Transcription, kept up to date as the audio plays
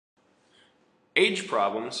age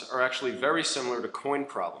problems are actually very similar to coin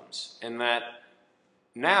problems in that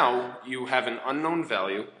now you have an unknown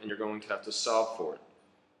value and you're going to have to solve for it.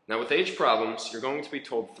 Now with age problems, you're going to be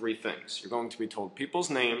told three things. You're going to be told people's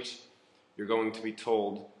names, you're going to be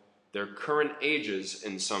told their current ages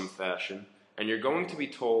in some fashion, and you're going to be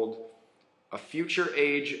told a future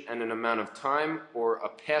age and an amount of time, or a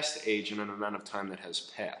past age and an amount of time that has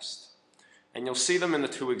passed. And you'll see them in the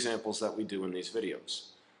two examples that we do in these videos.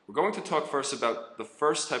 We're going to talk first about the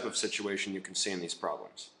first type of situation you can see in these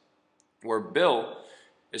problems, where Bill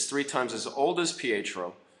is 3 times as old as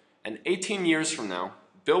Pietro, and 18 years from now,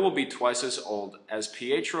 Bill will be twice as old as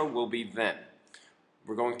Pietro will be then.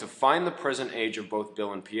 We're going to find the present age of both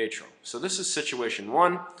Bill and Pietro. So this is situation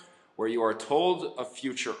 1, where you are told a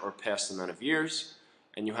future or past amount of years,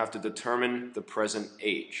 and you have to determine the present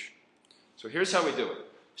age. So here's how we do it.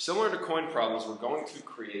 Similar to coin problems, we're going to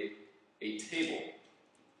create a table.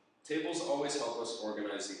 Tables always help us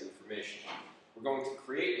organize the information. We're going to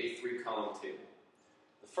create a 3-column table.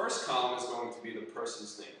 The first column is going to be the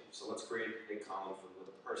person's name. So let's create a column for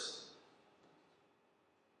the person.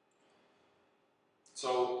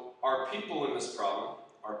 So our people in this problem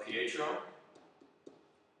are Pietro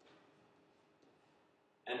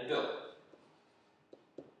and Bill.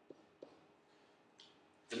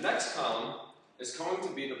 The next column is going to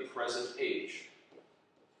be the present age.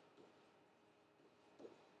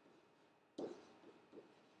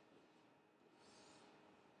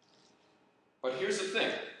 But here's the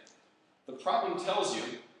thing. The problem tells you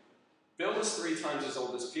Bill is 3 times as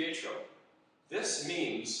old as Pietro. This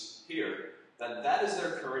means here that that is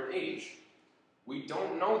their current age. We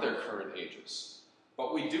don't know their current ages,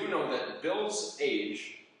 but we do know that Bill's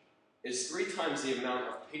age is 3 times the amount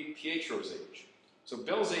of Pietro's age. So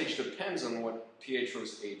Bill's age depends on what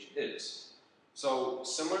Pietro's age is. So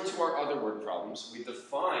similar to our other word problems, we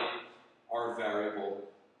define our variable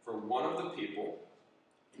for one of the people.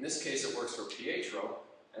 In this case, it works for Pietro,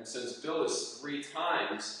 and since Bill is 3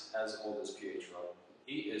 times as old as Pietro,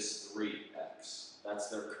 he is 3x. That's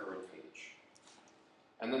their current age.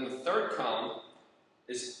 And then the third column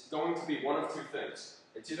is going to be one of 2 things.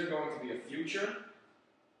 It's either going to be a future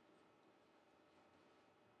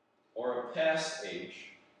or a past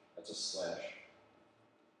age. That's a slash.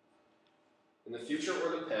 In the future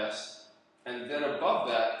or the past, and then above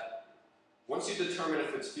that, once you determine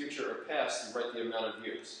if it's future or past, you write the amount of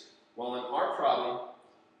years. Well, in our problem,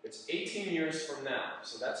 it's 18 years from now.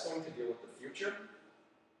 So that's going to deal with the future,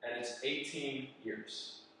 and it's 18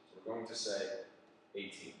 years. So we're going to say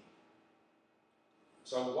 18.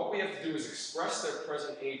 So what we have to do is express their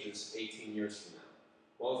present ages 18 years from now.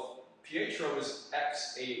 Well, if Pietro is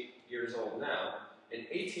x 8 years old now, in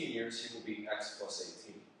 18 years he will be x plus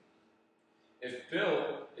 18. If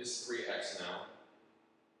Bill is 3x now,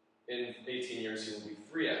 in 18 years he will be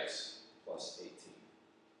 3x plus 18.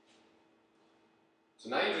 So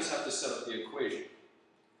now you just have to set up the equation.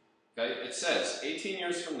 Okay? It says 18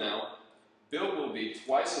 years from now, Bill will be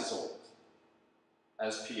twice as old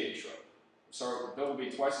as Pietro. Sorry, Bill will be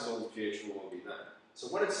twice as old as Pietro will be then. So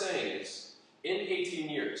what it's saying is, in 18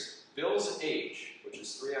 years, Bill's age, which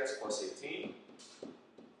is 3x plus 18,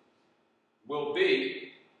 will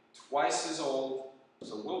be twice as old.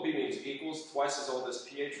 So will be means equals twice as old as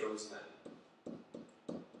Pietro's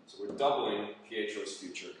then. So we're doubling Pietro's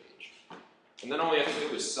future age. And then all we have to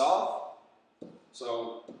do is solve.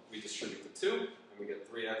 So we distribute the 2, and we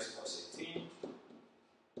get 3x plus 18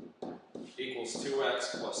 equals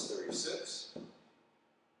 2x plus 36.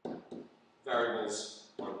 Variables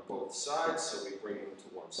on both sides, so we bring them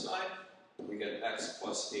to one side. We get x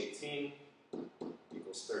plus 18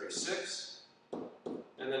 equals 36.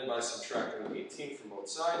 And then by subtracting 18 from both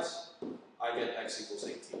sides, I get x equals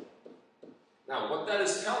 18. Now, what that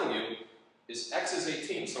is telling you is x is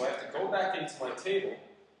 18, so I have to go back into my table,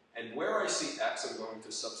 and where I see x, I'm going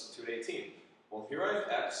to substitute 18. Well, here I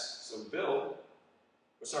have x, so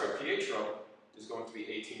Pietro is going to be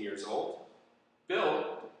 18 years old.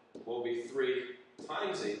 Bill will be 3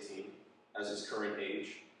 times 18 as his current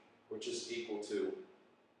age, which is equal to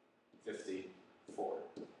 54.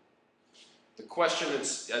 The question,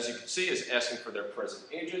 as you can see, is asking for their present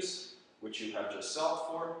ages, which you have just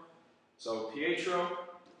solved for. So Pietro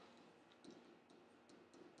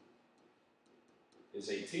is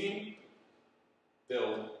 18.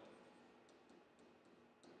 Bill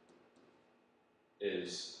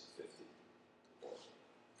is 54.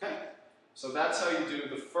 Okay? So that's how you do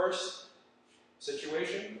the first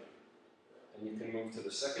situation, and you can move to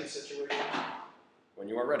the second situation when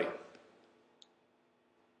you are ready.